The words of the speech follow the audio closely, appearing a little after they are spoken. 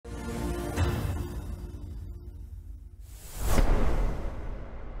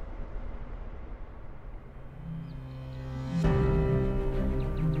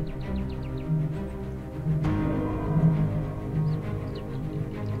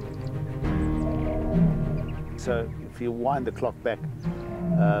So if you wind the clock back,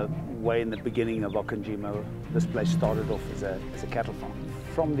 way in the beginning of Okonjima, this place started off as a cattle farm.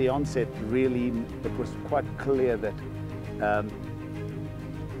 From the onset, really, it was quite clear that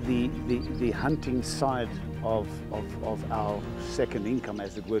the hunting side of our second income,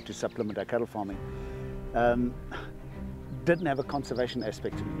 as it were, to supplement our cattle farming, didn't have a conservation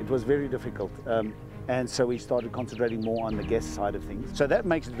aspect to it. It was very difficult. And so we started concentrating more on the guest side of things. So that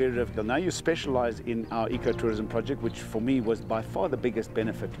makes it very difficult. Now you specialize in our ecotourism project, which for me was by far the biggest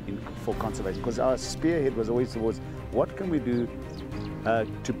benefit for conservation, because our spearhead was always towards what can we do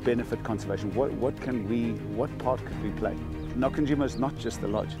to benefit conservation? What part could we play? Okonjima is not just a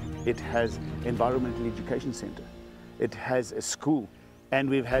lodge. It has environmental education center. It has a school. And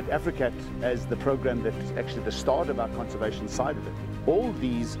we've had AfriCat as the program that's actually the start of our conservation side of it. All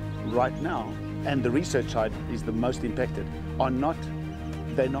these right now, and the research side is the most impacted,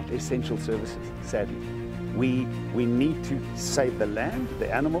 they're not essential services, sadly. We need to save the land,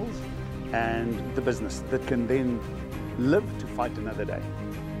 the animals, and the business that can then live to fight another day.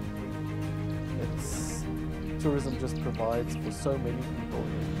 Tourism just provides for so many people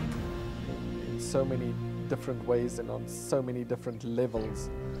in so many different ways and on so many different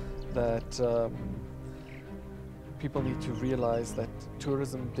levels that people need to realize that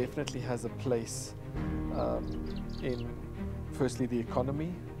tourism definitely has a place in, firstly, the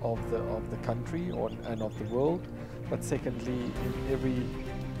economy of the country and of the world, but secondly, in every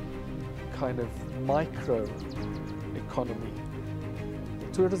kind of micro economy. The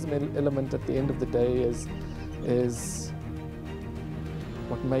tourism element at the end of the day is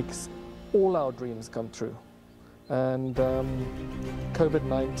what makes all our dreams come true. And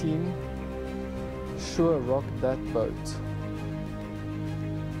COVID-19 sure rocked that boat.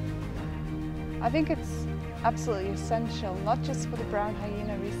 I think it's absolutely essential, not just for the brown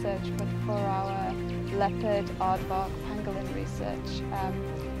hyena research, but for our leopard, aardvark, pangolin research.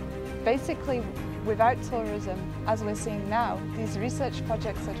 Basically, without tourism, as we're seeing now, these research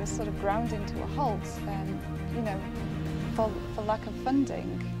projects are just sort of ground into a halt, you know, for lack of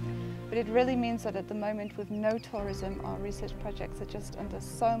funding. But it really means that at the moment, with no tourism, our research projects are just under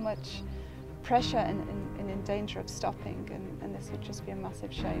so much pressure and in danger of stopping, and this would just be a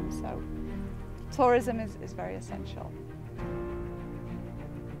massive shame. So tourism is very essential.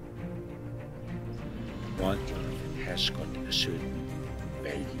 Wildlife has got a certain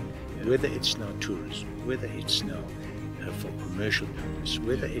value, whether it's now tourism, whether it's now for commercial purpose,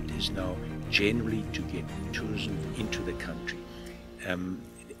 whether it is now generally to get tourism into the country, and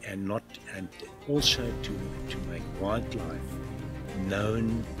also to make wildlife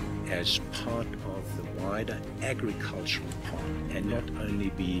known as part of the wider agricultural part, and not only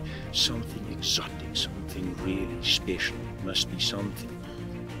be something exotic, something really special. It must be something.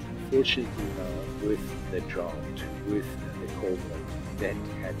 Unfortunately now, with the drought, with the cold weather, that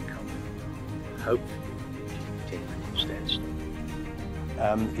had come. Hopefully it will stand still.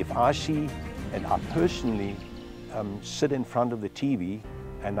 If I see, and I personally sit in front of the TV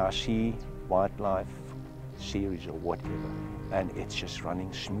and I see wildlife series or whatever, and it's just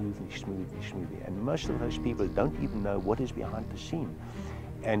running smoothly. And most of those people don't even know what is behind the scene.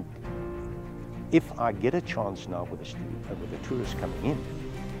 And if I get a chance now with a tourist coming in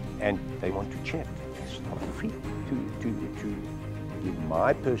and they want to chat, it's not free to give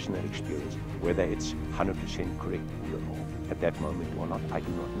my personal experience, whether it's 100% correct at that moment or not, I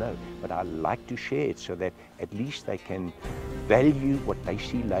do not know. But I like to share it so that at least they can value what they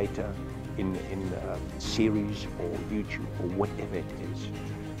see later in series or YouTube or whatever it is.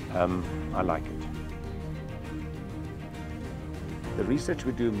 I like it. The research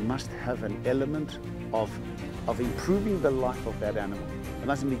we do must have an element of improving the life of that animal. It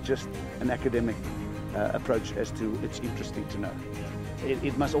mustn't be just an academic approach as to it's interesting to know.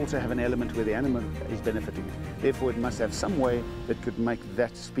 It must also have an element where the animal is benefiting. Therefore, it must have some way that could make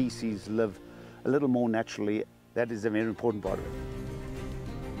that species live a little more naturally. That is a very important part of it.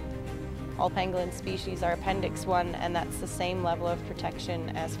 All pangolin species are Appendix 1, and that's the same level of protection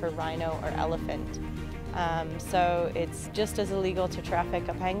as for rhino or elephant. So it's just as illegal to traffic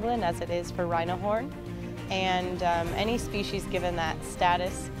a pangolin as it is for rhino horn. And any species given that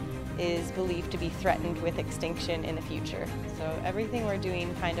status is believed to be threatened with extinction in the future. So everything we're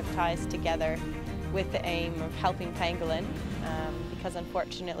doing kind of ties together with the aim of helping pangolin, because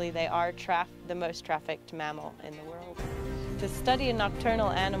unfortunately they are the most trafficked mammal in the world. To study a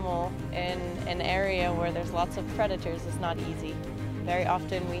nocturnal animal in an area where there's lots of predators is not easy. Very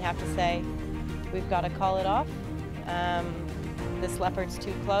often we have to say, we've got to call it off. This leopard's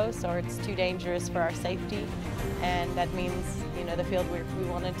too close, or it's too dangerous for our safety, and that means, you know, the field we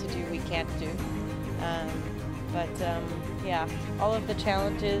wanted to do, we can't do. But yeah, all of the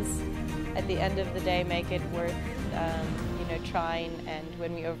challenges at the end of the day make it worth you know, trying, and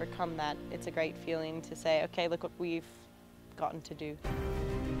when we overcome that, it's a great feeling to say, okay, look what we've gotten to do.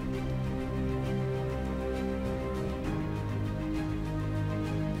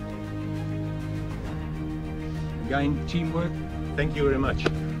 Again, teamwork, thank you very much.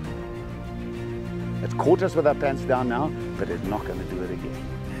 It's caught us with our pants down now, but it's not going to do it again.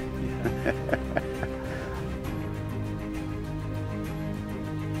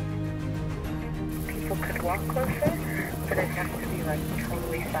 People could walk closer, but it has to be like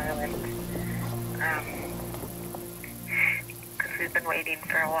totally silent. Because we've been waiting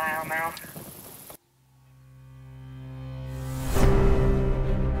for a while now.